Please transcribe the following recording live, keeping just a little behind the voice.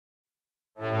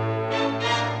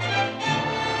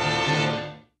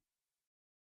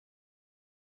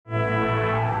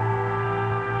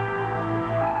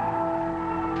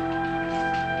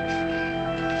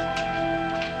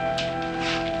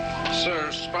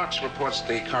Sparks reports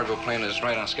the cargo plane is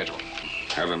right on schedule.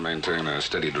 Have him maintain a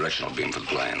steady directional beam for the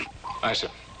plane. Aye, sir.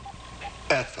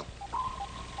 Ethel.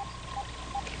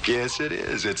 Yes, it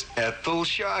is. It's Ethel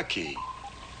Sharkey.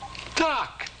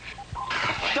 Doc!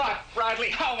 Doc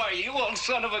Bradley, how are you, old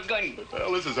son of a gun?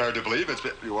 Well, this is hard to believe. It's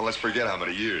been, well, let's forget how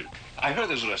many years. I heard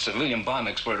there was a civilian bomb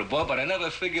expert aboard, but I never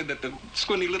figured that the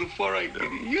squinty little four-eyed...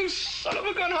 You son of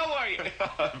a gun, how are you?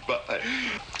 Bye.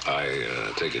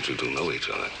 I take it you two know each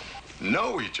other.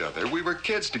 Know each other? We were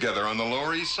kids together on the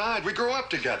Lower East Side. We grew up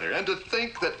together. And to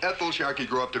think that Ethel Sharkey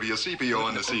grew up to be a CPO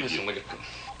on the Seaview. Listen, look at...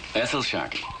 Ethel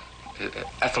Sharkey.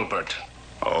 Ethelbert.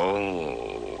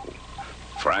 Oh,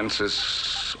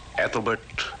 Francis Ethelbert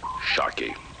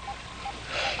Sharkey.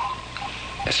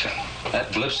 Yes, sir.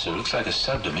 That blip, sir, looks like a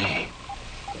sub to me.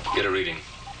 Get a reading.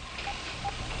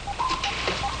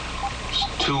 It's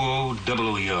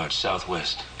 2000 yards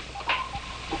southwest.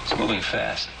 It's moving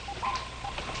fast.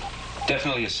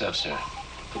 Definitely a sub, sir.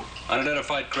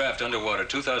 Unidentified craft underwater,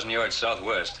 2,000 yards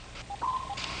southwest.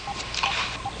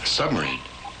 A submarine?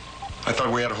 I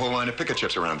thought we had a whole line of picket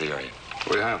ships around the area.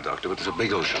 We have, Doctor, but there's a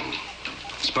big ocean.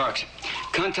 Sparks,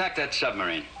 contact that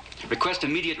submarine. Request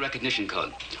immediate recognition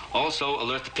code. Also,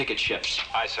 alert the picket ships.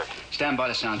 Aye, sir. Stand by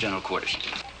to sound general quarters.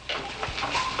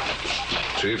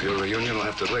 Chief, your reunion will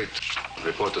have to wait.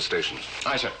 Report to stations.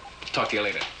 Aye, sir. Talk to you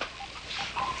later.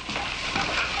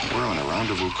 We're on a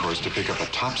rendezvous course to pick up a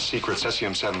top-secret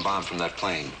cesium-7 bomb from that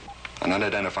plane. An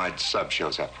unidentified sub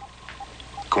shows up.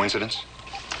 Coincidence?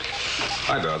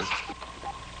 I doubt it.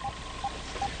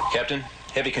 Captain,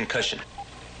 heavy concussion.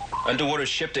 Underwater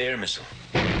ship-to-air missile.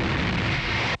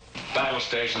 Battle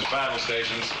stations, battle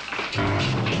stations.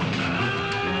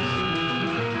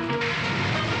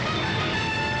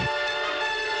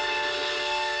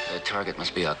 The target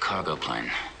must be a cargo plane.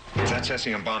 If that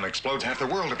cesium bomb explodes, half the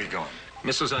world will be gone.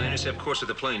 Missiles on intercept course of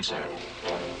the plane, sir.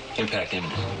 Impact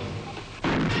imminent.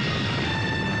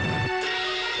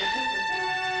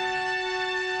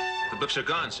 The blips are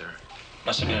gone, sir.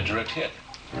 Must have been a direct hit.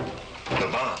 The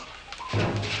bomb.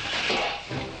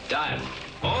 Dive.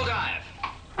 All dive.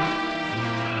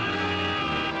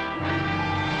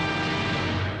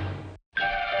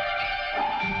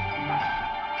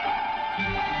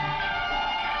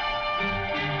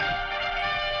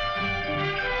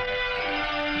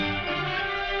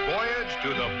 Voyage to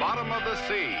the Bottom of the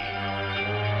Sea,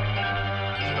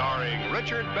 starring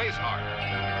Richard Basehart,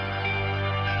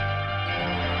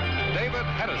 David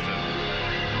Hedison,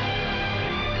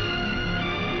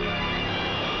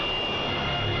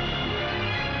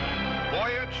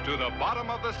 Voyage to the Bottom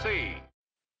of the Sea.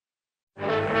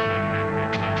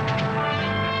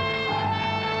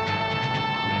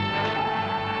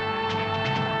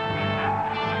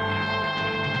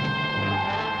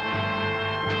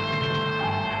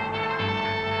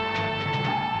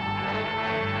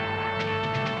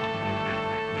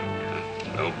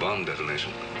 No bomb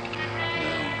detonation.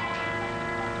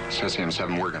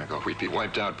 Cesium-7, we're gonna go. We'd be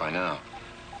wiped out by now.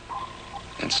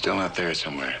 It's still out there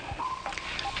somewhere.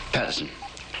 Patterson,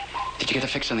 did you get a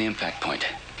fix on the impact point?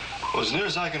 Well, as near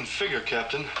as I can figure,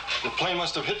 Captain, the plane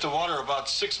must have hit the water about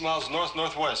 6 miles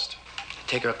north-northwest.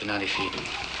 Take her up to 90 feet.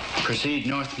 Proceed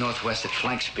north-northwest at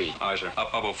flank speed. Aye, sir.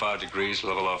 Up about 5 degrees,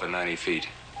 level off at 90 feet.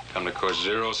 Come to course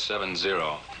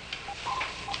 070.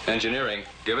 Engineering,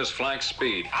 give us flank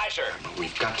speed. Aye, sir.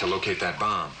 We've got to locate that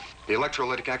bomb. The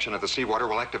electrolytic action of the seawater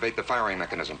will activate the firing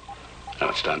mechanism. How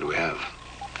much time do we have?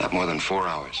 Not more than 4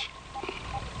 hours.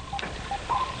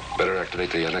 Better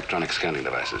activate the electronic scanning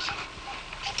devices.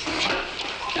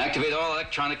 Activate all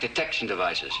electronic detection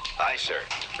devices. Aye, sir.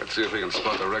 Let's see if we can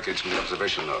spot the wreckage from the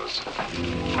observation nose.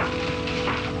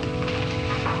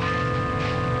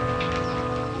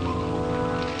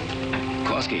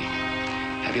 Kowalski,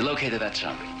 have you located that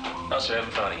sub? No, sir, I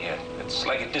haven't found it yet. It's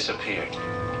like it disappeared.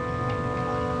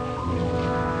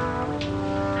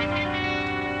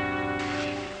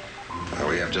 Well,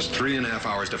 we have just 3.5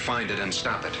 hours to find it and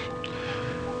stop it.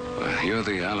 Well, you're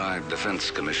the Allied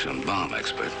Defense Commission bomb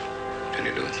expert. Can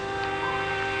you do it?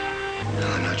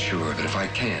 Well, I'm not sure, but if I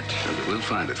can't... We'll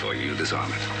find it for you. You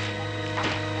disarm it.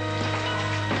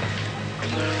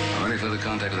 Any further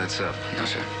contact with that sub? No,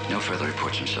 sir. No further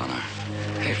reports from sonar.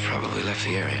 They've probably left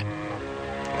the area.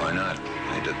 Why not?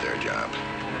 They did their job.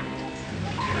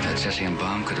 That cesium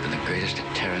bomb could have been the greatest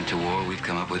deterrent to war we've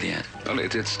come up with yet. Well,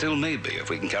 it still may be if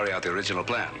we can carry out the original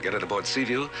plan. Get it aboard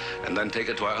Seaview, and then take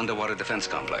it to our underwater defense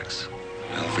complex.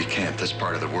 Well, if we can't, this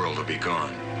part of the world will be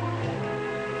gone.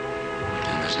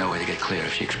 And there's no way to get clear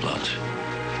if she explodes.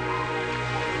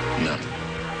 None.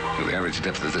 Well, the average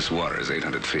depth of this water is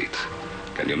 800 feet.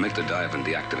 Can you make the dive and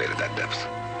deactivate at that depth?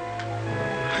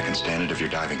 I can stand it if your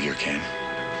diving gear can.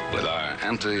 with our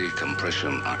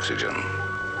anti-compression oxygen.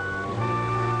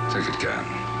 Think it can.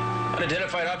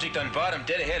 Unidentified object on bottom,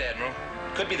 dead ahead, Admiral.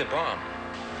 Could be the bomb.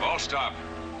 All stop.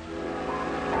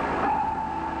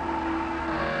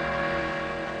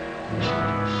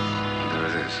 There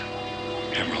it is.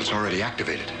 Admiral, it's already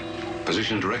activated.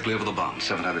 Position directly over the bomb,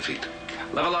 700 feet.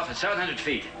 Level off at 700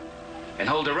 feet. And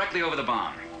hold directly over the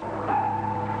bomb.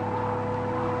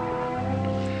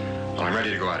 Well, I'm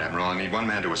ready to go out, Admiral. I need one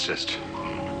man to assist.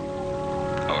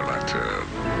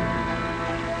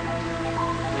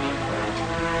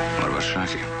 What about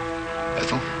Shaki?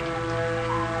 Ethel?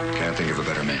 Can't think of a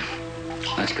better man.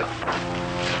 Let's go.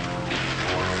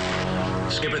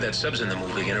 Skipper, that sub's in the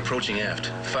move again, approaching aft.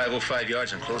 505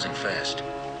 yards and closing fast.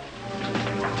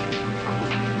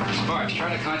 Sparks,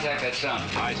 try to contact that sub.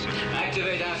 Aye, sir.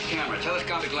 Activate aft camera.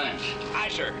 Telescopic lens. Aye,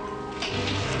 sir.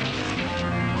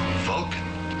 Vulcan?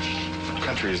 What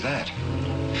country is that?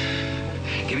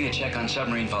 Give me a check on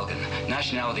submarine Vulcan.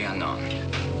 Nationality unknown.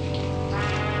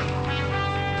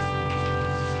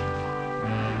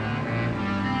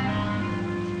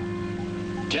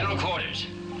 General quarters.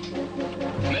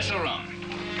 Missile room.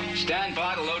 Stand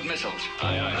by to load missiles.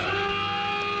 Aye, aye.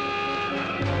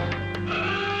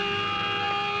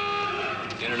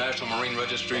 The International Marine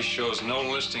Registry shows no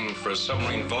listing for a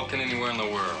submarine Vulcan anywhere in the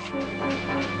world.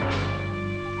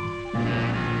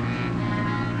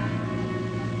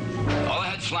 All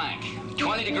ahead flank.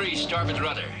 20 degrees starboard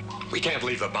rudder. We can't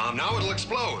leave the bomb now. It'll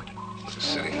explode. It's a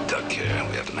sitting duck here.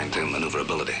 We have to maintain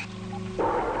maneuverability.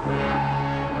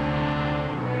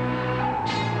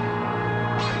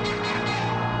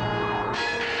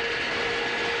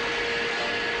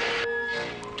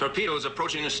 Torpedoes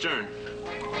approaching astern.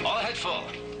 All ahead full.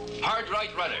 Hard right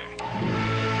rudder.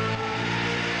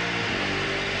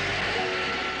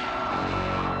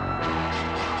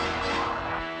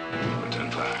 Return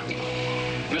fire.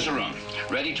 Missile room.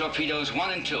 Ready torpedoes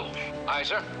 1 and 2. Aye,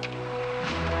 sir.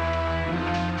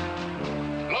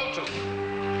 Load 2.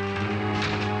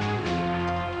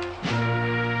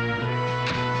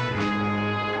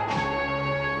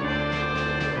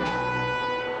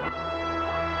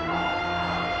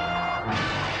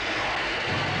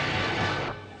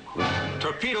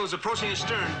 Torpedoes approaching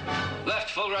astern.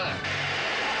 Left full rudder.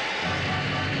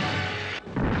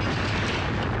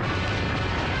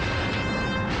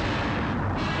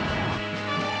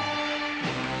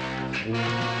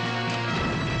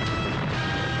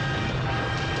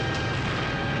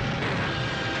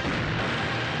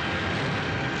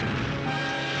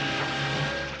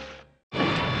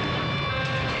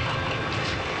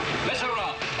 Missile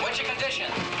room. What's your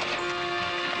condition?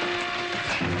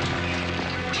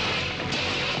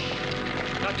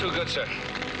 Not too good, sir.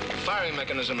 Firing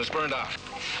mechanism is burned off.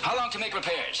 How long to make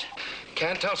repairs?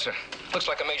 Can't tell, sir. Looks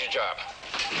like a major job.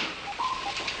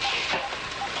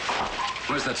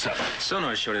 Where's that sub?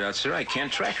 Sonar showed it out, sir. I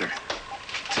can't track her.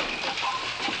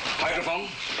 Microphone?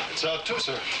 It's out too,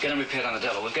 sir. Get him repaired on the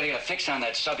double. We've got to get a fix on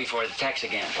that sub before it attacks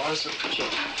again.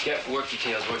 Chip, get work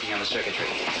details working on the circuitry.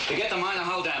 Forget the minor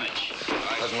hull damage.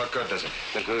 Doesn't look good, does it?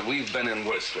 Look, we've been in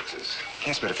worse fixes.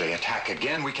 Yes, but if they attack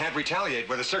again, we can't retaliate.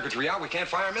 With the circuitry out, we can't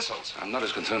fire missiles. I'm not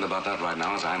as concerned about that right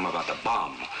now as I am about the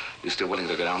bomb. You still willing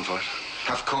to go down for it?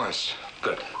 Of course.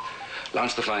 Good.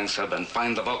 Launch the flying sub and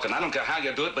find the Vulcan. I don't care how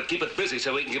you do it, but keep it busy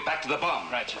so we can get back to the bomb.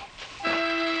 Right, sir.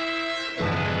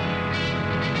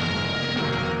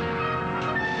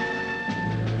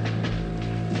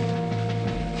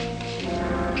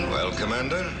 Well,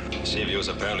 Commander, Seaview is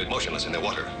apparently motionless in the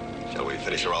water. Shall we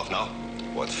finish her off now?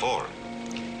 What for?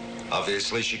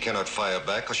 Obviously, she cannot fire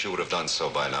back, or she would have done so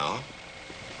by now.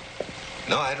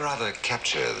 No, I'd rather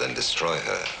capture than destroy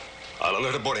her. I'll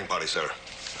alert a boarding party, sir.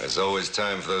 There's always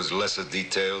time for those lesser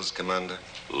details, Commander.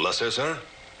 Lesser, sir?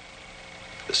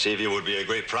 The Seaview would be a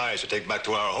great prize to take back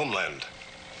to our homeland.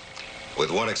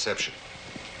 With one exception.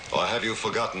 Or have you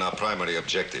forgotten our primary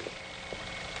objective?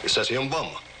 The cesium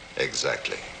bomb.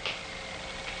 Exactly.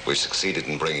 We've succeeded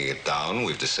in bringing it down.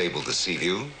 We've disabled the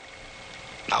Seaview.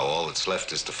 Now all that's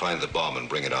left is to find the bomb and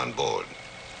bring it on board.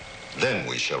 Then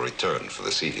we shall return for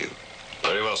the Seaview.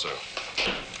 Very well, sir.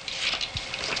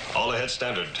 All ahead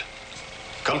standard.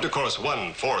 Come to course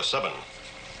 147.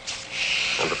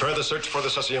 And prepare the search for the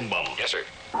cesium bomb. Yes, sir.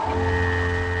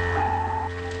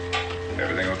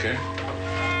 Everything okay?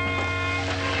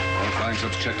 All flying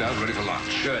subs checked out, ready for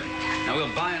launch. Good. Now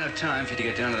we'll buy enough time for you to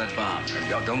get down to that bomb.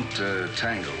 Don't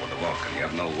tangle with the Vulcan. You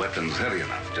have no weapons heavy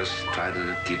enough. Just try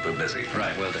to keep her busy.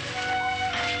 Right, well done.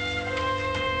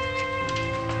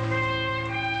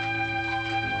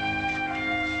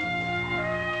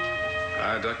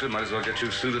 All right, Doctor, might as well get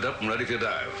you suited up and ready for your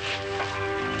dive.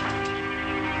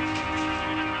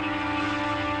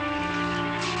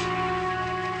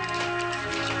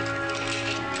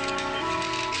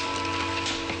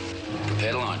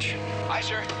 Aye,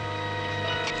 sir.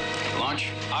 Launch.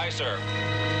 Aye, sir.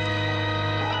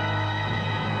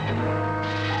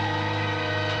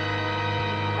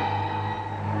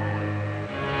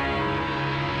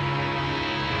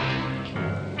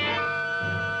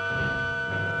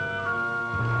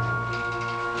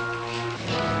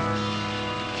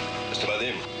 Mr.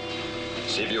 Vadim,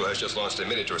 Seaview has just launched a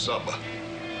miniature sub.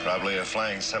 Probably a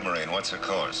flying submarine. What's her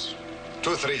course?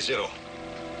 230.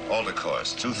 All the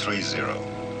course, 230.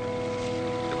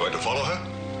 You're going to follow her?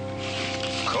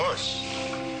 Of course.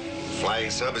 Flying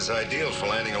sub is ideal for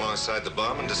landing alongside the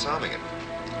bomb and disarming it.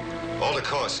 All the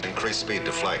course, increase speed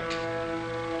to flank.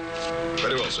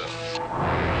 Very well, sir.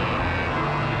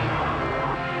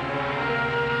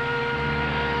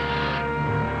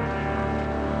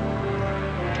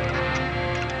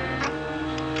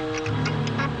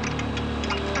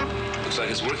 Looks like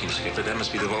it's working, Skipper. That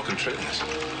must be the Vulcan trailing us.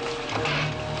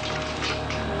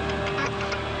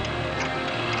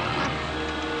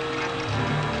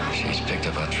 She's picked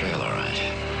up our trail, all right.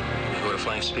 We go to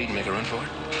flying speed and make a run for it?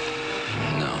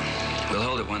 No. We'll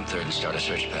hold it 1/3 and start a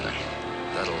search pattern.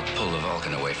 That'll pull the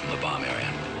Vulcan away from the bomb area.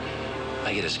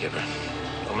 I get it, Skipper.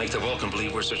 We'll make the Vulcan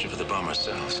believe we're searching for the bomb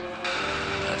ourselves.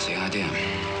 That's the idea.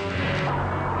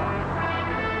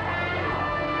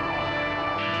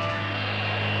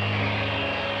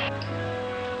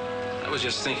 I was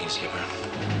just thinking, Skipper.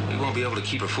 We won't be able to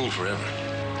keep her fooled forever.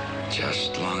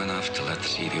 Just long enough to let the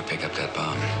Seaview pick up that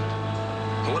bomb.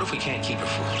 But what if we can't keep her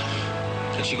fooled?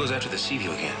 And she goes after the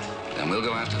Seaview again? Then we'll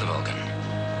go after the Vulcan.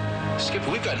 Skipper,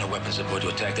 we've got no weapons aboard to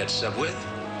attack that sub with.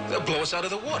 They'll blow us out of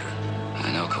the water.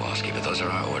 I know, Kowalski, but those are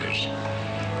our orders.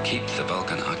 Keep the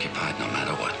Vulcan occupied no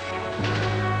matter what.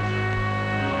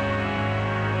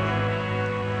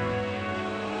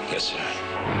 Yes, sir.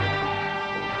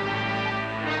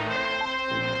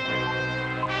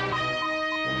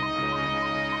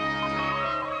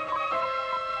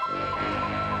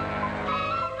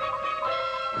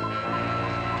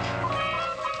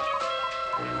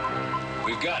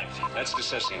 We've got it. That's the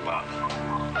cesium bomb.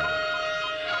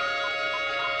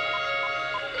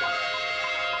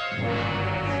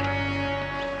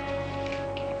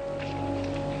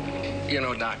 You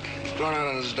know, Doc, going out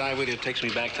on this dive with you takes me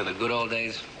back to the good old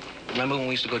days. Remember when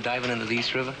we used to go diving into the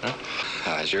East River, huh?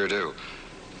 I sure do.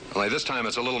 Only this time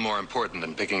it's a little more important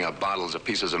than picking up bottles of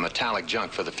pieces of metallic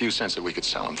junk for the few cents that we could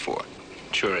sell them for.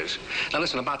 Sure is. Now,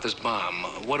 listen, about this bomb,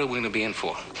 what are we going to be in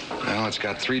for? Well, it's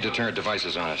got 3 deterrent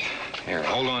devices on it. Here,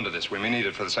 hold on to this. We may need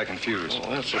it for the second fuse.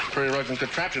 Well, that's a pretty rugged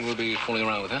contraption we'll be fooling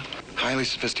around with, huh? Highly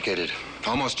sophisticated,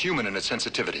 almost human in its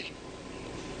sensitivity.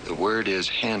 The word is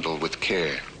handled with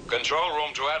care. Control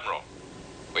room to Admiral.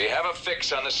 We have a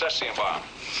fix on the cesium bomb.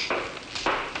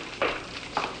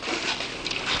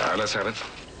 All right, let's have it.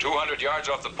 200 yards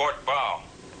off the port bow.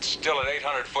 It's still at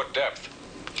 800-foot depth.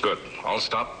 Good. All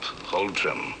stop. Hold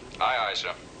trim. Aye, aye,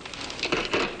 sir.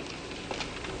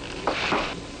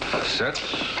 Set.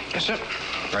 Yes, sir.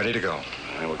 Ready to go.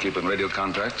 I will keep in radio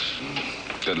contacts.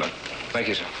 Good luck. Thank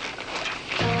you, sir.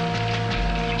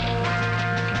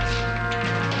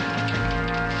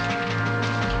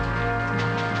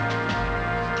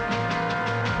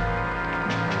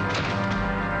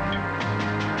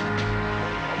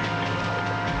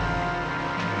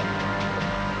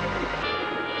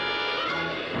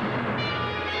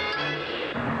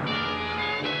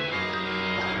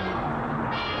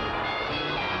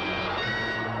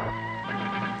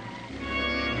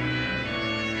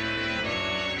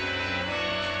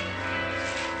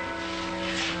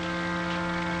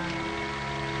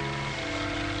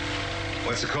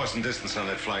 What's the course and distance on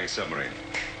that flying submarine?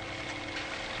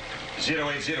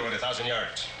 080 at 1,000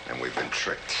 yards. And we've been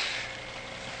tricked.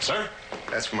 Sir?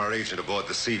 That's from our agent aboard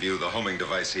the Seaview, the homing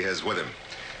device he has with him.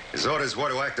 His orders were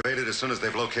to activate it as soon as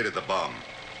they've located the bomb.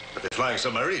 But the flying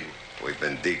submarine. We've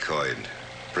been decoyed.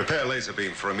 Prepare laser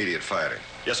beam for immediate firing.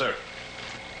 Yes, sir.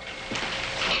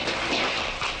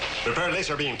 Prepare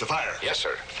laser beam to fire. Yes,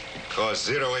 sir. Course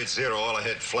 080, all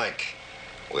ahead flank.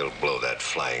 We'll blow that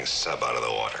flying sub out of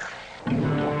the water.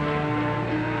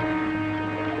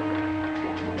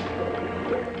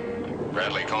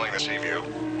 Bradley calling the Seaview.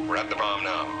 We're at the bomb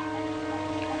now.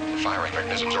 The firing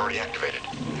mechanism's already activated.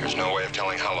 There's no way of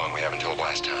telling how long we have until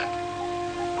blast time.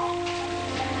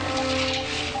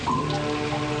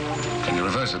 Can you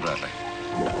reverse it, Bradley?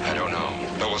 I don't know,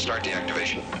 but we'll start the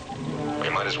activation. We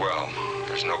might as well.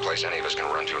 There's no place any of us can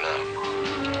run to now.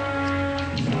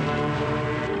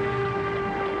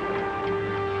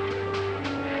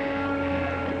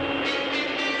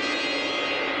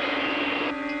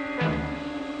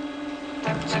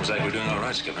 Seems like we're doing all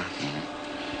right, Skipper.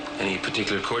 Any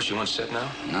particular course you want set now?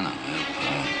 No.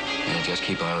 We'll just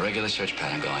keep our regular search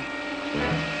pattern going.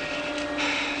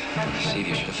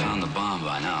 Seaview should have found the bomb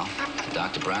by now.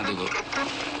 Dr. Bradley will...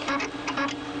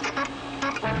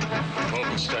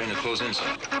 Vulcan's starting to close in, sir.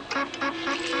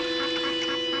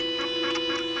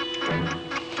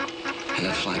 And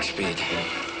at flank speed.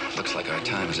 Looks like our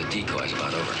time as a decoy is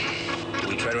about over. Do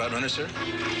we try to outrun her, sir?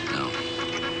 No.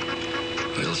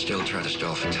 We'll still try to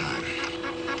stall for time.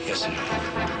 Yes, sir.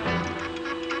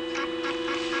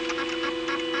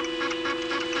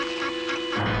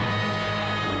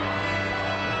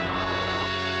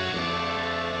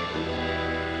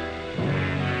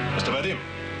 Mr. Vadim.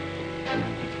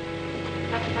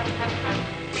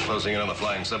 Closing in on the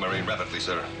flying submarine rapidly,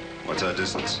 sir. What's our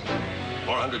distance?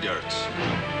 400 yards.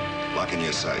 Lock in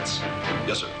your sights.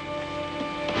 Yes, sir.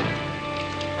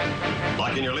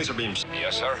 Lock in your laser beams.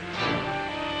 Yes, sir.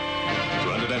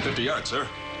 250 yards, sir.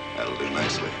 That'll do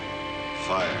nicely.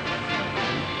 Fire.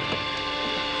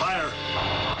 Fire!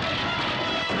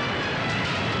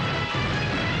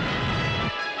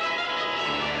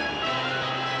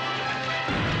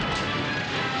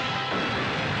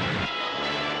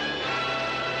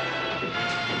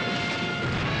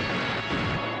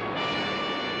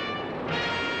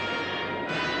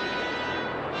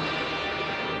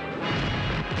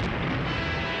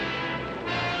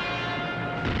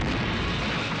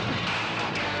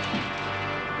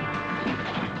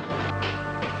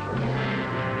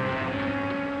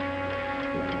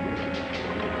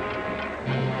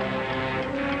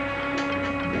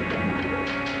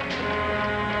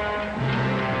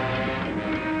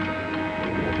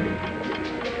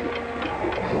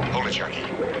 Hold it, Sharky.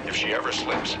 If she ever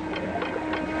slips.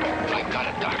 I got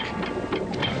it, Doc.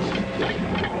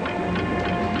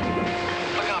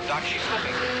 Look out, Doc. She's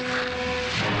slipping.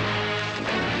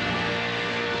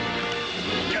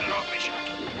 Get it off me,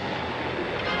 Sharky.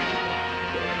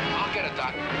 I'll get it,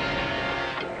 Doc.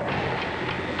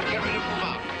 Get ready to move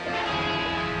out.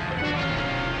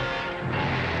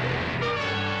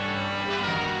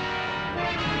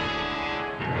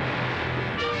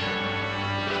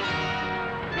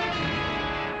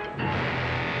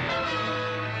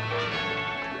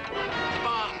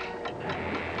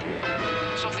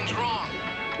 Something's wrong.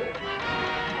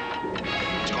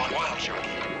 It's going wild,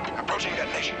 Sharky. Approaching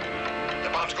detonation. The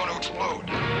bomb's going to explode.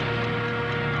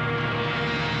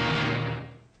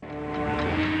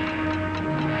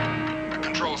 A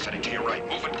control setting to your right.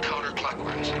 Move it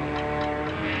counterclockwise.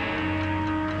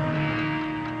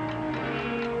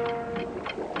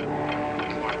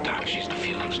 Oh, Doc, she's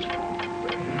defused.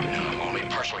 No, only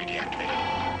partially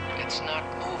deactivated. It's not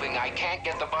moving. I can't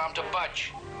get the bomb to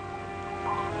budge.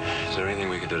 Is there anything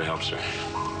we can do to help, sir?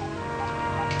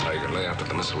 You can lay after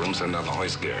the missile room, send down the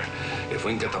hoist gear. If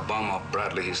we can get the bomb off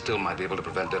Bradley, he still might be able to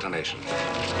prevent detonation.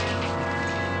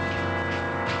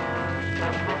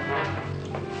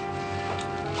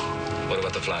 What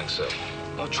about the flying sub?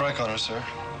 No track on her, sir.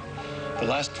 The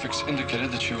last fix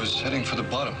indicated that she was heading for the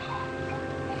bottom.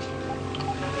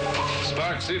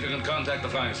 Spark, see if you can contact the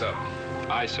flying sub.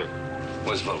 Aye, sir.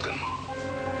 Where's Vulcan?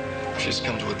 She's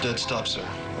come to a dead stop, sir.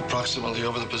 Approximately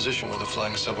over the position where the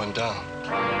flying sub went down.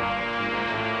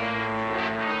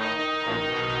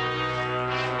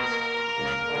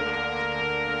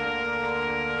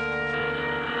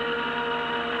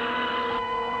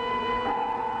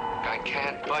 I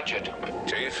can't budge it.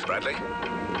 Chief, Bradley,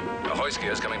 the hoist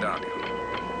gear's coming down.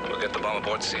 We'll get the bomb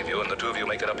aboard Seaview, and the two of you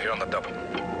make it up here on the double.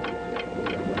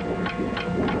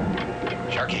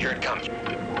 Sharky, here it comes.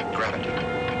 Grab it.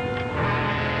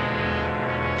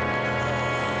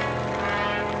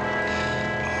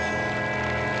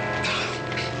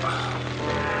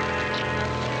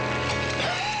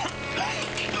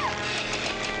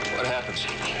 What happens?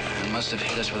 It must have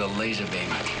hit us with a laser beam.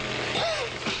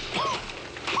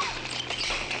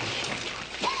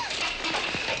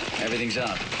 Everything's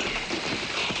out.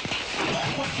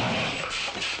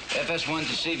 FS1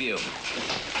 to Seaview.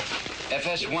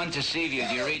 FS1 to Seaview.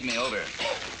 Do you read me? Over.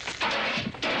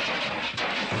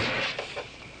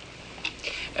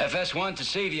 FS1 to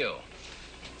Seaview.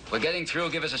 We're getting through.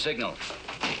 Give us a signal.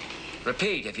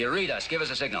 Repeat. If you read us, give us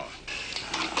a signal.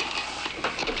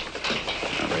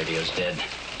 Our radio's dead.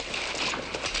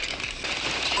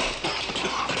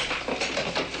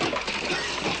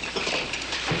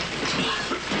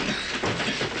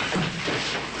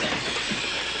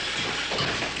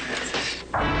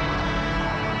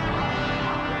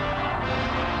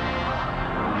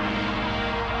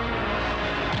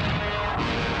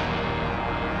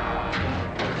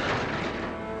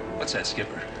 What's that,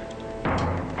 Skipper?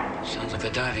 Sounds like the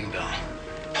diving bell.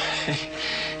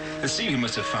 The Seaview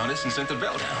must have found us and sent the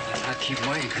bell down. I'll keep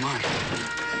waiting. Come on.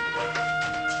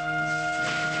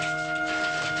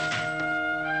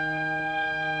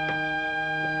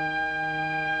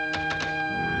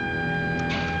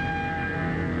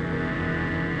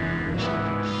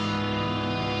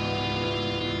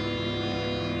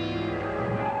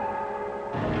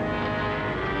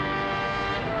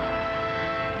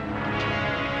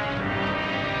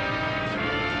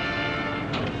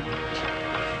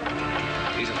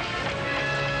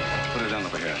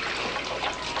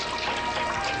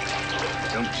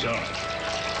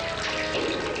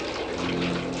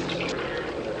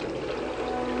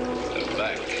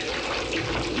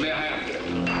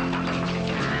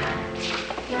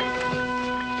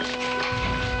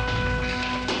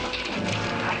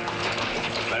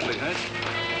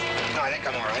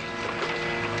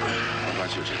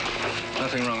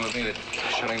 nothing wrong with me that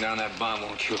shutting down that bomb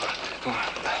won't cure. Come on.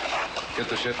 Get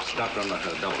the ship stopped on the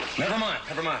double. Never mind.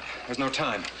 There's no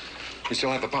time. We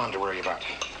still have the bomb to worry about.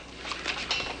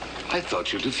 I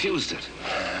thought you defused it.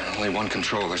 Only one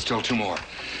control. There's still two more.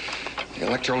 The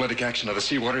electrolytic action of the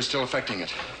seawater is still affecting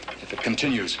it. If it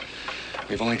continues,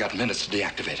 we've only got minutes to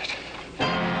deactivate it.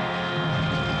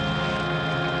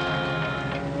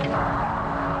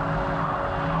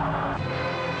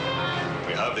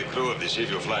 We have the crew of the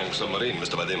Seaview flying submarine,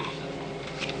 Mr. Vadim.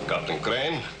 Captain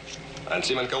Crane and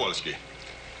Seaman Kowalski.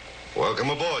 Welcome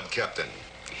aboard, Captain.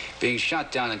 Being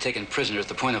shot down and taken prisoner at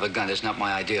the point of a gun is not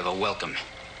my idea of a welcome.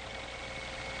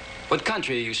 What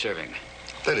country are you serving?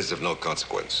 That is of no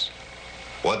consequence.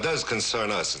 What does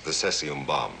concern us is the cesium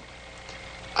bomb.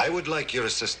 I would like your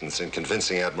assistance in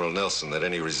convincing Admiral Nelson that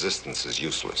any resistance is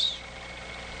useless.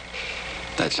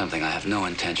 That's something I have no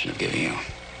intention of giving you.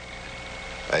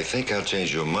 I think I'll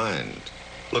change your mind.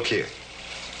 Look here.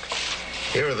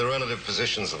 Here are the relative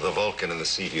positions of the Vulcan and the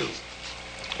Seaview.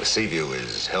 The Seaview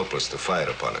is helpless to fire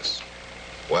upon us,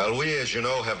 while we, as you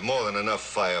know, have more than enough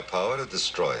firepower to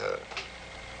destroy her.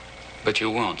 But you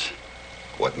won't.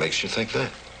 What makes you think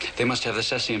that? They must have the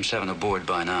cesium-7 aboard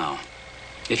by now.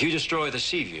 If you destroy the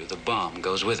Seaview, the bomb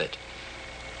goes with it.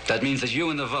 That means that you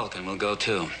and the Vulcan will go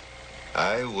too.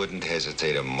 I wouldn't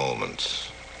hesitate a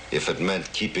moment if it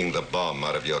meant keeping the bomb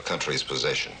out of your country's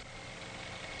possession.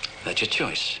 That's your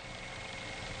choice.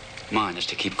 Mine is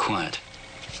to keep quiet.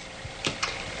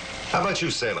 How about you,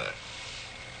 sailor?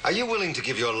 Are you willing to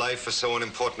give your life for so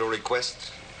unimportant a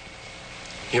request?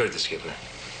 You're the skipper.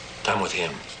 I'm with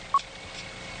him.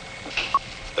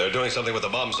 They're doing something with the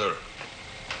bomb, sir.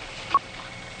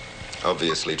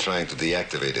 Obviously trying to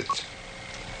deactivate it.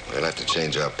 We'll have to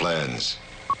change our plans.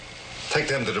 Take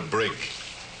them to the brig.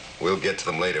 We'll get to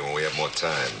them later when we have more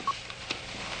time.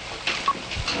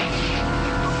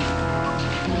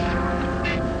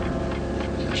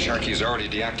 Sharky's already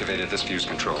deactivated this fuse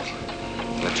control.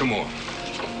 There are two more.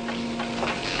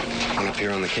 One up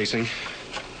here on the casing.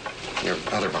 Your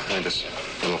other behind this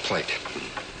little plate.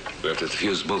 We have to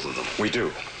defuse both of them. We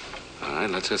do. All right,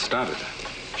 let's get started.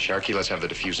 Sharky, let's have the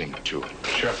diffusing tool.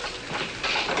 Sure.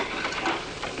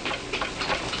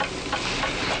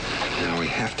 Now, we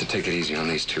have to take it easy on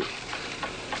these two.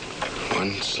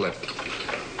 One slip,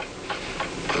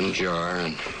 one jar,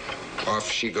 and off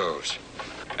she goes.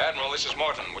 Admiral, this is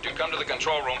Morton. Would you come to the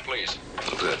control room, please?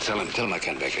 Tell him I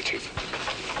can't make it, Chief.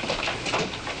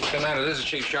 Commander, this is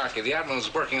Chief Sharkey. The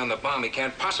Admiral's working on the bomb. He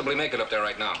can't possibly make it up there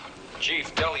right now.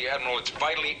 Chief, tell the Admiral it's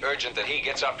vitally urgent that he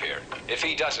gets up here. If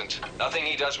he doesn't, nothing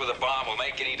he does with a bomb will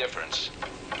make any difference.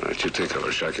 All right, you take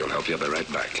cover. Sharkey will help you. I'll be right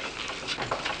back.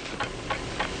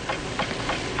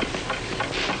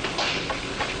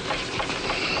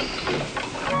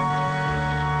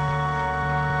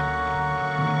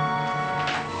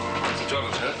 What's the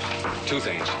trouble, sir? Two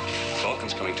things.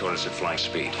 Vulcan's coming toward us at flying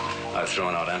speed. I've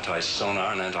thrown out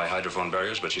anti-sonar and anti-hydrophone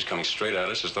barriers, but she's coming straight at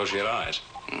us as though she had eyes.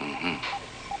 Mm-hmm.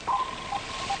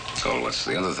 So what's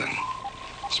the other thing?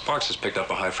 Sparks has picked up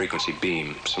a high-frequency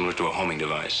beam, similar to a homing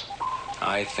device.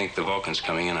 I think the Vulcan's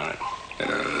coming in on it.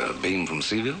 A beam from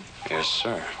Seaview? Yes,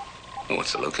 sir. Well,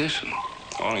 what's the location?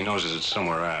 All he knows is it's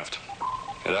somewhere aft.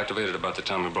 It activated about the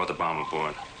time we brought the bomb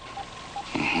aboard.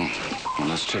 Mm-hmm. Well,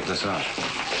 let's check this out.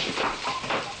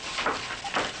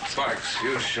 Sparks,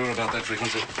 you sure about that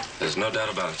frequency? There's no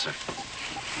doubt about it, sir.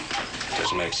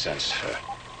 Doesn't make sense, sir.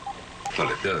 Well,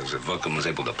 it does. If Vulcan was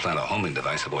able to plant a homing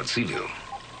device aboard Seaview.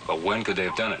 But when could they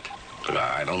have done it? But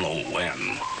I don't know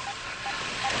when.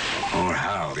 Or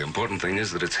how. The important thing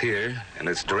is that it's here, and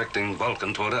it's directing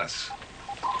Vulcan toward us.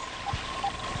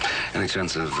 Any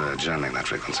chance of jamming that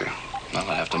frequency? Well,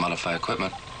 I have to modify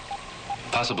equipment.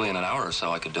 Possibly in an hour or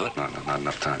so I could do it. No, not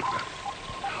enough time for that.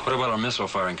 What about our missile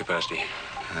firing capacity?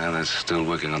 They're still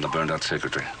working on the burned-out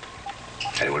circuitry.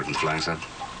 Any word from the flying sub?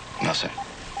 No, sir.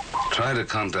 Try to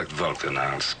contact Vulcan.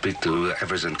 I'll speak to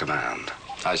whoever's in command.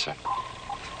 Aye, sir.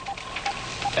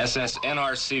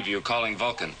 SSNR Seaview calling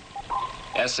Vulcan.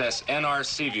 SSNR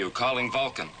Seaview calling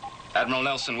Vulcan. Admiral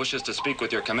Nelson wishes to speak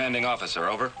with your commanding officer.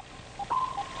 Over.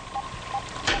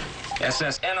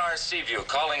 SSNR Seaview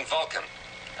calling Vulcan.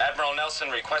 Admiral Nelson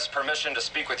requests permission to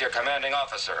speak with your commanding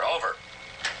officer. Over.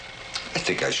 I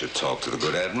think I should talk to the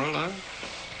good Admiral, huh?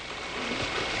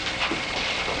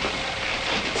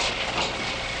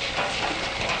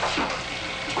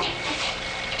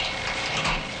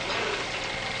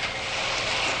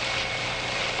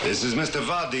 This is Mr.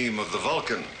 Vadim of the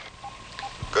Vulcan.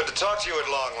 Good to talk to you at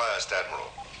long last,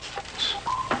 Admiral.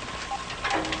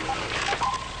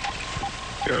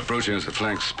 You're approaching us at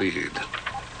flank speed.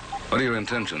 What are your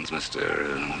intentions,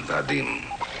 Mr. Vadim?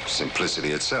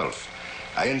 Simplicity itself.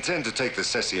 I intend to take the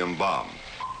cesium bomb.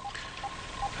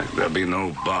 There'll be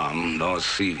no bomb, nor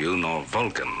Seaview, nor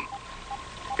Vulcan.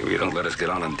 If you don't let us get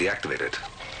on and deactivate it.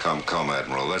 Come,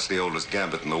 Admiral. That's the oldest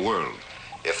gambit in the world.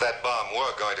 If that bomb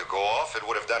were going to go off, it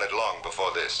would have done it long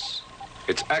before this.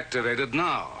 It's activated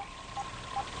now.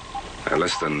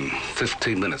 Less than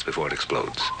 15 minutes before it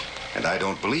explodes. And I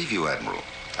don't believe you, Admiral.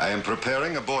 I am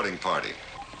preparing a boarding party.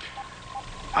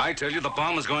 I tell you, the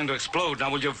bomb is going to explode.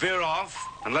 Now, will you veer off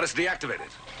and let us deactivate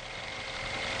it?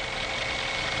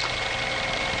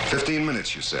 15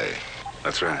 minutes, you say?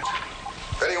 That's right.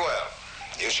 Very well.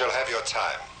 You shall have your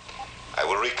time. I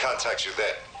will recontact you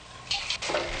then.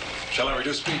 Shall I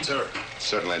reduce speed, sir?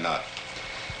 Certainly not.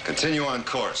 Continue on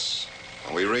course.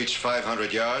 When we reach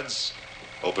 500 yards,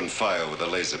 open fire with a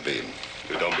laser beam.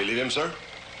 You don't believe him, sir?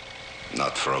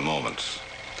 Not for a moment.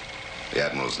 The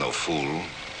Admiral's no fool.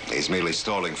 He's merely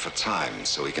stalling for time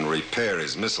so he can repair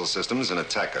his missile systems and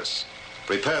attack us.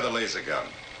 Prepare the laser gun.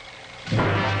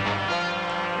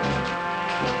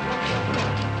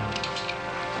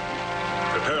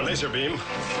 Prepare laser beam.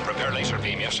 Prepare laser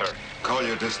beam, yes, sir. Call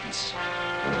your distance.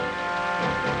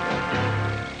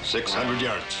 600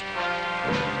 yards.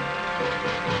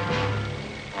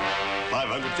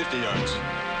 550 yards.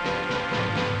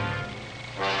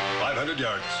 500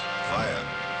 yards. Fire.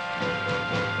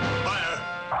 Fire!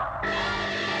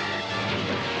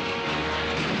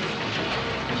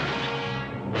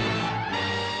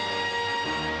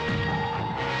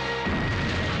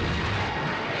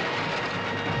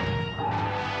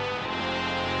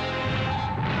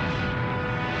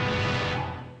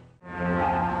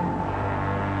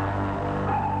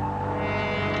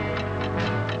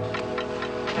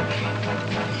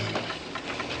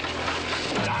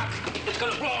 It's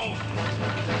gonna blow!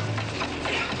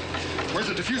 Where's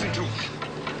the diffusing tool?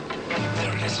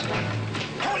 There it is.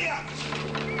 Hurry up!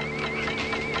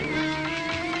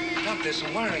 Doc, there's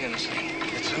some wiring in this thing.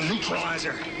 It's a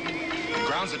neutralizer. It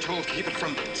grounds the tool to keep it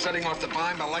from setting off the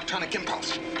bomb by electronic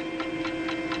impulse.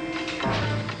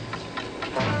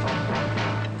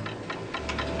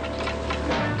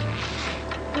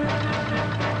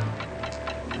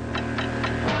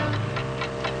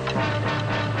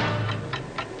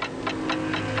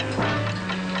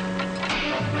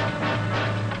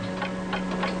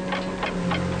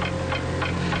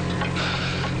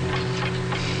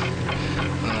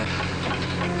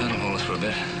 That'll hold us for a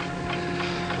bit.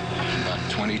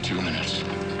 About 22 minutes.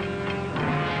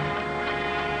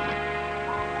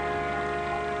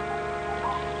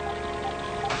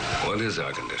 What is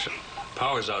our condition?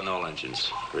 Power's out in all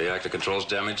engines. Reactor controls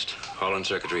damaged. Hull and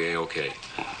circuitry A-OK.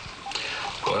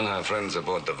 Well, our friends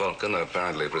aboard the Vulcan are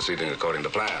apparently proceeding according to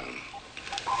plan.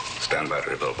 Stand by to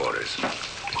rebuild boarders.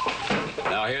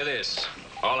 Now hear this.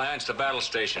 All hands to battle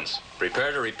stations.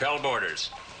 Prepare to repel boarders.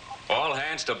 All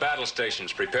hands to battle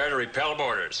stations. Prepare to repel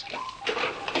boarders.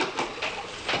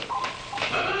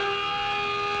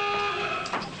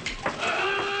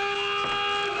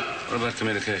 What about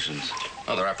communications?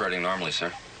 Oh, they're operating normally,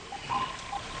 sir.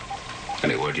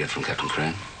 Any word yet from Captain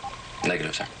Crane?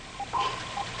 Negative, sir.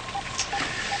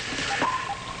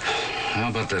 How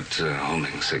about that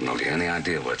homing signal? Do you have any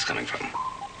idea where it's coming from?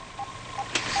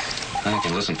 You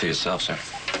can listen for yourself, sir.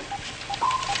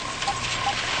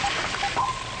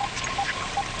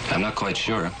 I'm not quite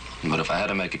sure, but if I had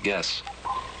to make a guess,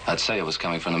 I'd say it was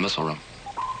coming from the missile room.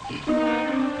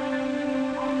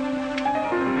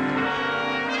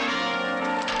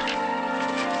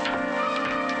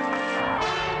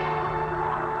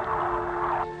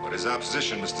 What is our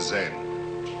position, Mr. Zane?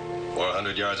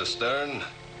 400 yards astern,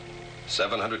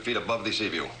 700 feet above the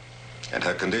Seaview. And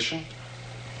her condition?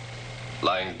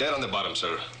 Lying dead on the bottom,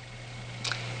 sir.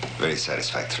 Very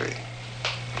satisfactory.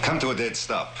 Come to a dead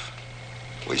stop.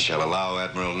 We shall allow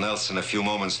Admiral Nelson a few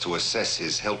moments to assess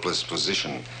his helpless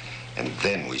position, and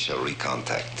then we shall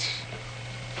recontact.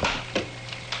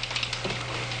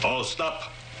 All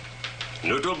stop.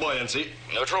 Neutral buoyancy.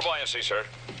 Neutral buoyancy, sir.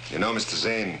 You know, Mr.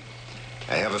 Zane,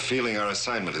 I have a feeling our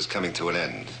assignment is coming to an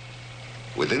end.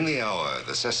 Within the hour,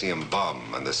 the cesium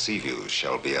bomb and the Seaview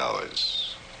shall be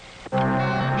ours.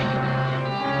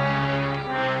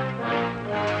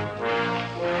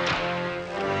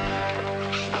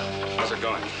 How's it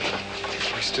going?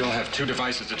 We still have 2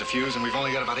 devices to defuse, and we've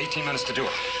only got about 18 minutes to do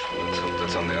it. Let's hope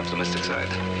that's on the optimistic side.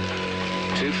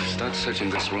 Chief, start searching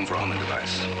this room for a homing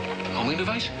device. Homing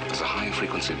device? There's a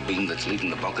high-frequency beam that's leading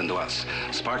the Vulcan to us.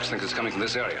 Sparks think it's coming from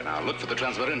this area. Now, look for the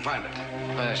transmitter and find it.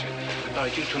 I see. All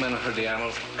right, you 2 men have heard the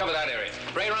Admiral. Cover that area.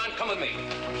 Rayron, come with me.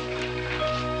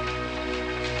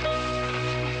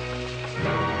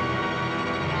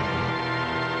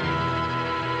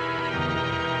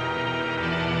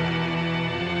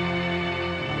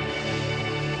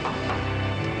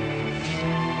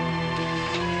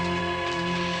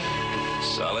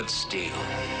 blood steel.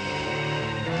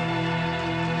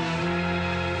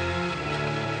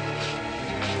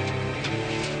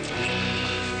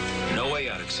 No way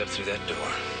out except through that door.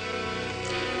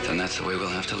 Then that's the way we'll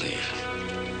have to leave.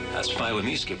 That's fine with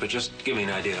me, Skipper. Just give me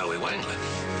an idea how we wangle it.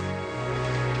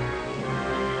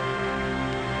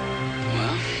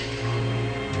 Well,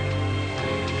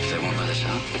 if they won't let us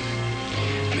out,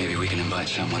 maybe we can invite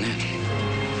someone in.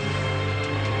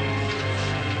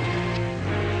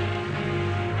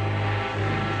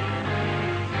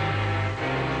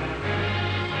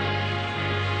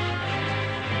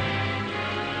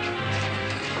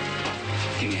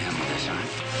 Give me a hand with this, all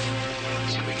right?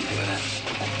 See if we can do that.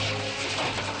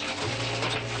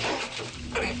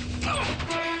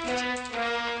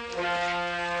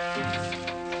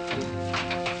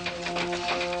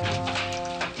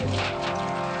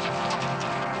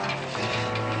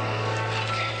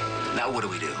 Now what do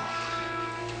we do?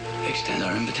 Extend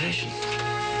our invitation.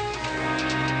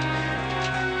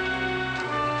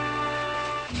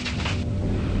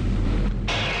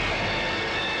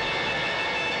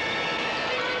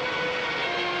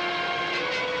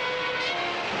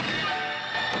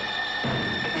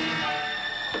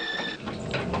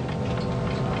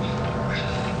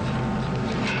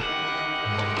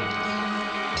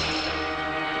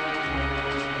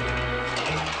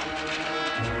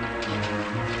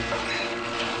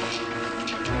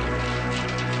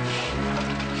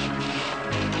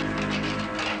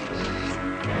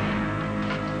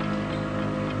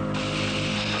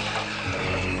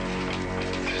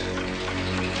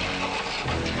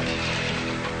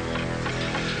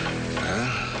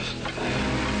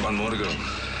 One more to go.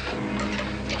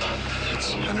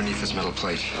 It's underneath this metal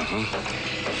plate.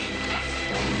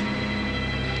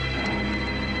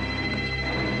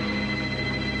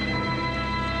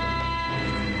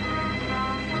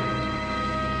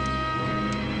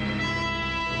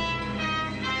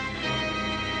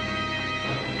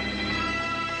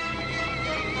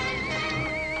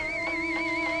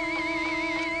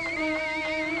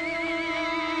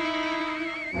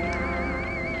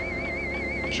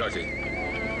 Sharky,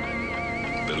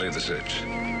 believe the search.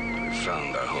 We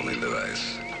found our homing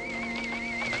device.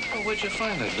 Well, where'd you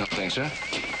find that dumb thing, sir?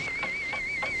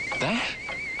 That?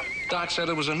 Doc said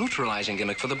it was a neutralizing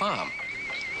gimmick for the bomb.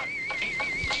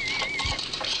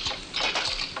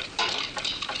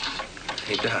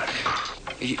 Hey, Doc,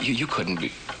 you couldn't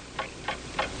be...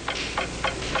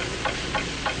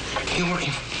 You're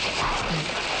working...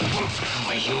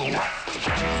 Why, you...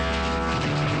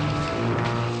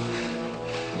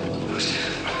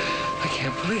 I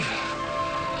can't believe it.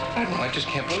 Admiral, I just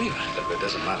can't believe it. It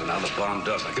doesn't matter now. The bomb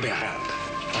does. Now, give me a hand.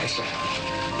 I see.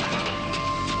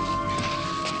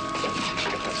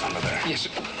 Get that under there. Yes, sir.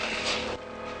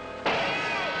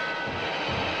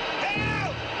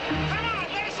 Help! Come on,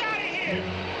 let us out of here!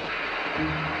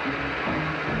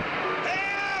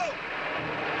 Help!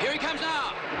 Here he comes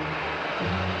now.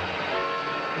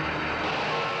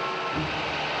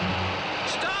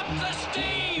 Stop the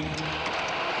steam!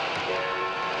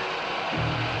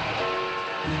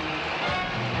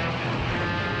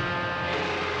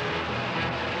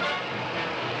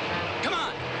 Come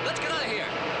on, let's get out of here.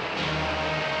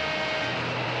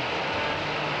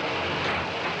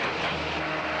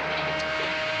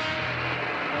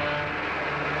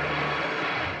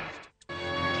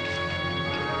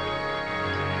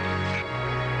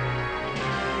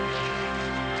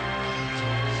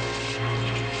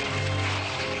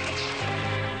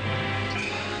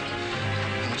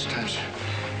 How much time, sir?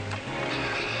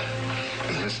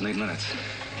 Less than 8 minutes.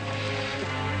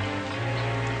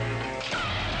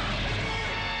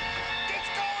 It's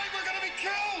going! We're gonna be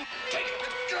killed! Take it!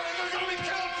 It's going! We're gonna be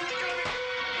killed! We're gonna be...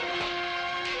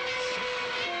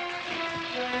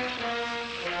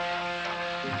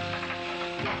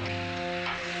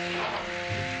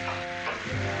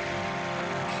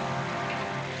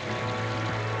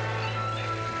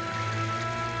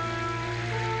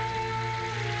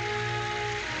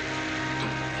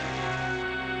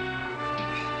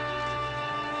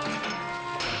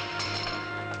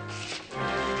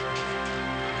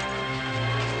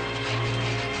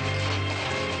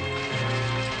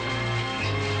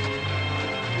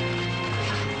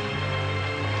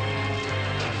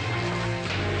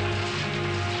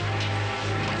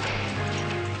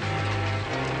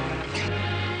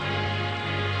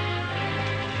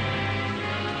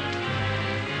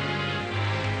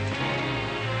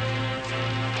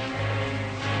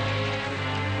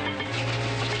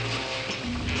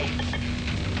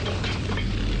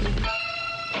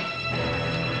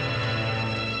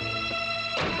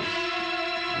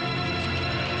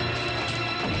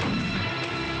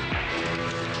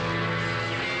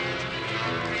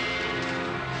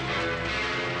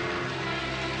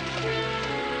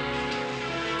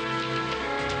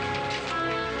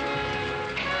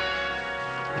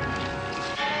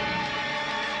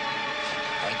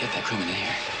 Get that crewman in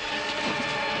here.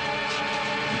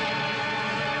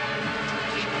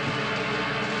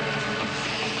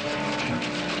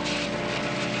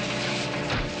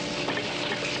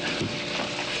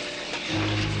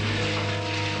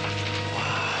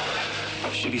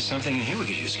 Should be something in here we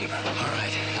could use, Skipper. All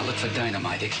right. Now look for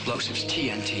dynamite, explosives,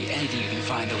 TNT, anything you can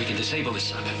find that we can disable this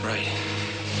sucker. Right.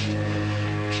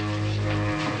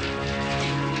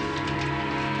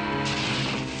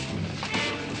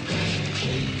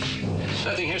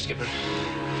 Nothing here, Skipper.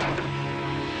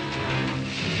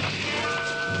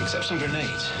 Except some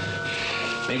grenades.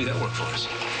 Maybe that'll work for us.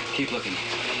 Keep looking.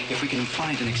 If we can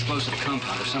find an explosive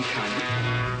compound of some kind.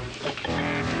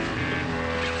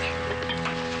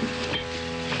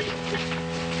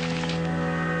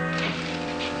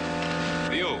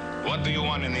 What do you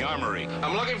want in the armory?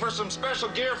 I'm looking for some special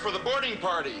gear for the boarding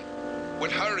party.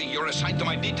 Well, hurry. You're assigned to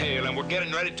my detail, and we're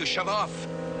getting ready to shove off.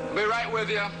 Be right with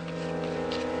you.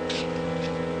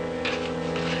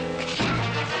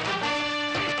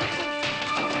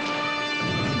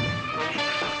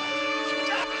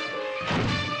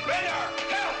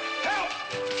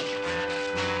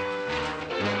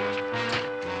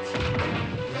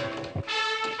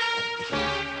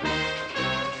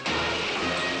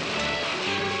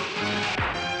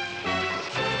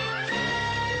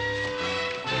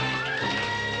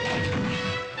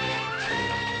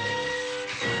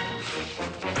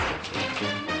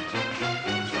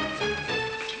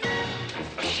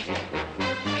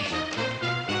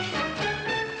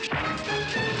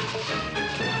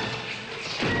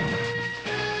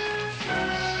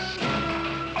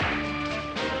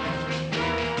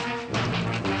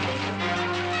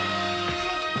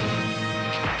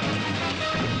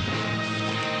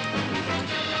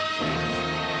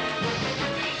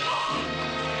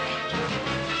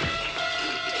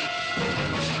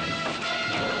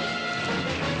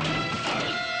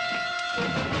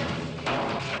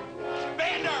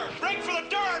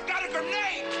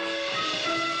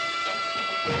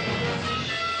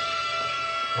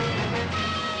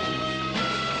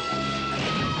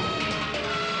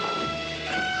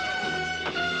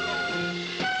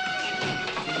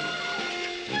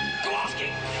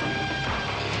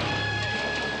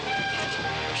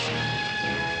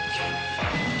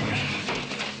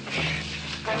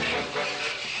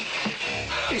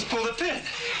 He's pulled a pin.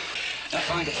 Now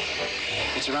find it.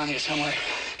 It's around here somewhere.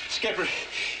 Skipper,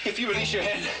 if you release your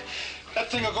hand,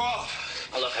 that thing will go off.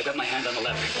 Oh, look, I got my hand on the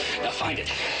lever. Now find it.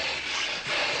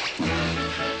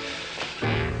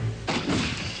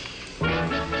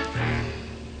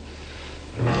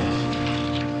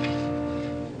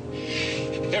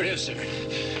 There it is, sir.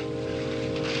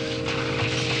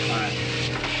 All right.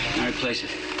 Now replace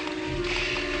it.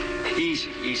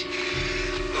 Easy, easy.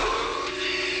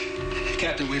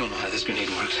 Captain, we don't know how this grenade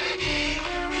works.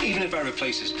 Even if I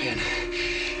replace this pin,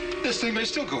 this thing may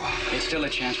still go off. There's still a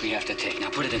chance we have to take.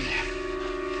 Now put it in there.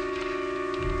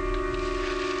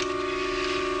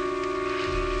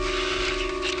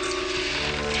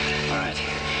 All right.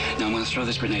 Now I'm going to throw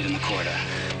this grenade in the corridor.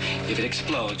 If it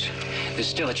explodes, there's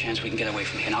still a chance we can get away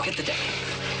from here. Now hit the deck.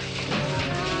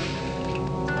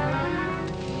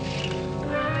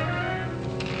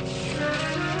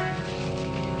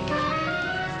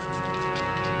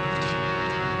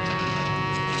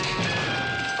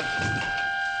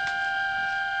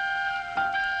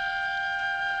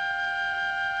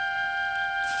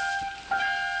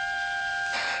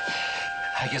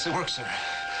 I guess it works, sir.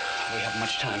 We haven't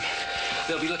much time.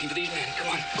 They'll be looking for these men. Come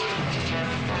on.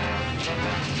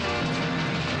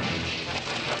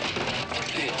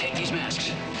 Here, take these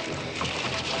masks.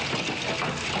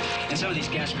 And some of these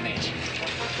gas grenades.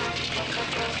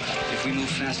 If we move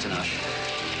fast enough,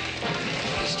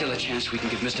 there's still a chance we can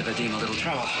give Mr. Vadim a little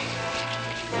trouble.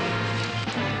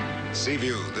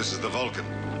 Seaview, this is the Vulcan.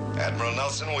 Admiral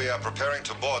Nelson, we are preparing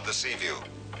to board the Seaview.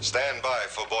 Stand by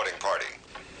for boarding party.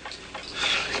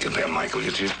 Get there, Michael,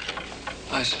 you two.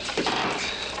 Aye, sir.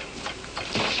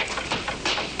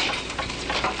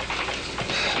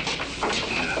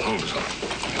 Hold it on.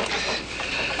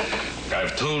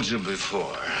 I've told you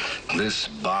before, this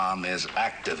bomb is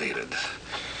activated.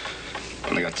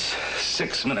 Only got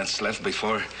 6 minutes left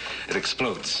before it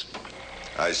explodes.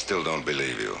 I still don't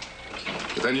believe you.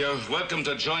 Then you're welcome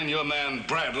to join your man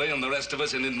Bradley and the rest of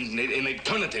us in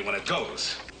eternity when it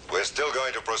goes. We're still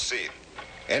going to proceed.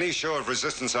 Any show of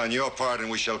resistance on your part and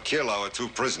we shall kill our 2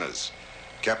 prisoners,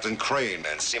 Captain Crane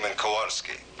and Seaman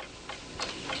Kowalski.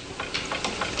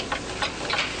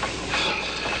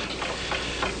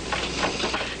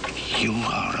 You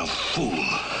are a fool.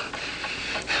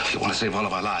 If you want to save all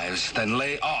of our lives, then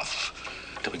lay off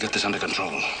till we get this under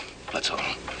control. That's all.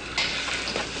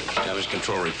 Damage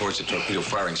control reports the torpedo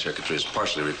firing circuitry is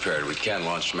partially repaired. We can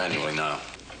launch manually now.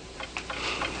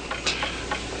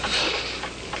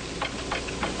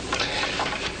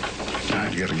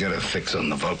 I've got to get a fix on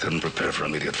the Vulcan, prepare for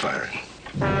immediate firing.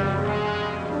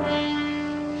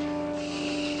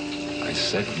 I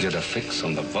said get a fix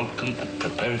on the Vulcan and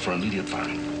prepare for immediate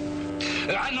firing.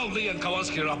 I know Lee and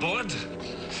Kowalski are aboard.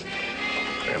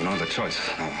 We have no other choice.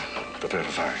 Now, prepare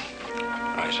for firing.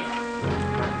 Aye, sir.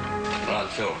 Ron,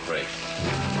 Phil, Ray.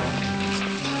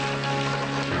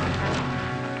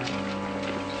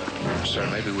 Sir,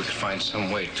 maybe we could find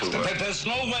some way to... There's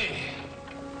no way.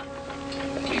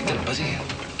 Can you get busy?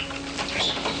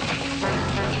 Yes.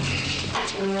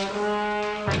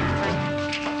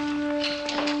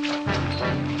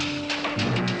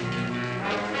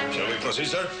 Shall we proceed,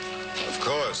 sir? Of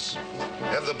course.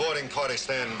 Have the boarding party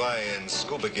stand by in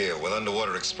scuba gear with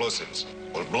underwater explosives.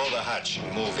 We'll blow the hatch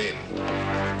and move in.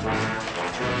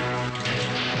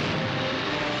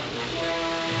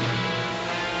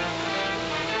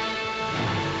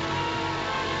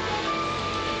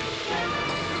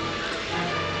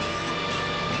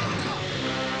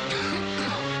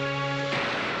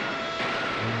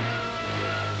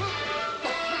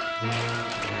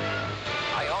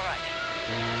 Are you all right?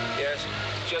 Yes,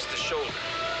 just the shoulder.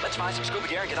 Let's find some scuba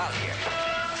gear and get out of here.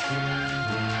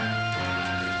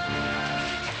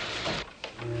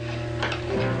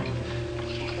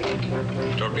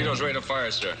 Torpedoes ready to fire,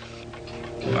 sir.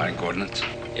 Firing coordinates?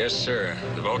 Yes, sir.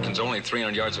 The Vulcan's only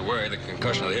 300 yards away. The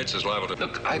concussion of the hits is liable to...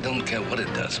 Look, I don't care what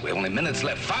it does. We have only minutes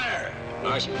left. Fire!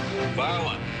 Nice. Fire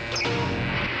one.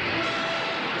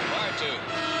 Fire two.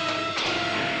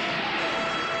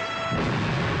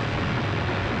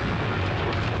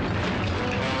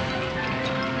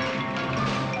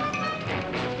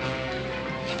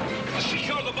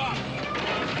 Secure the bomb.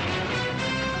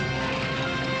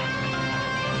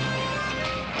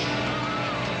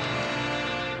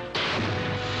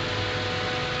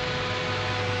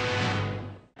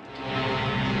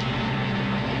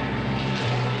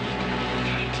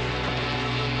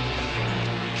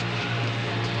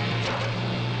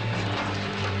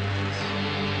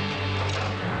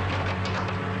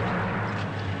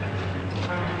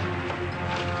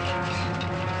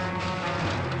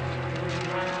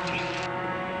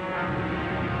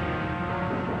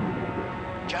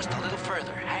 Just a little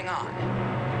further. Hang on.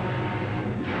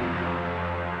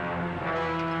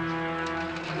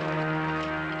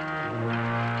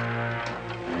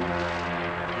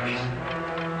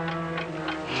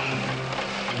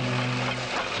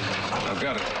 I've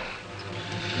got it.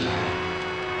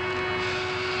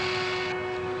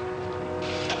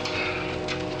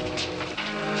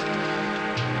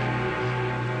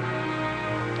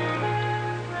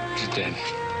 He's dead.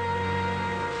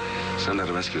 Send out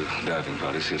a rescue diving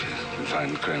party, see if you can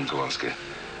find Crane Kowalski.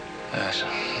 Yes.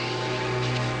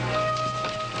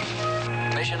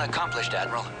 Mission accomplished,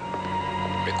 Admiral.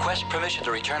 Request permission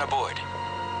to return aboard.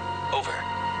 Over.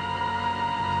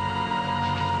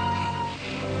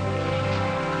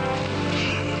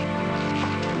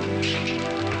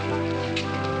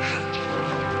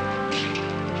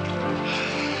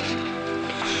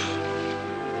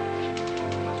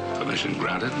 Permission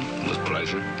granted. With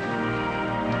pleasure.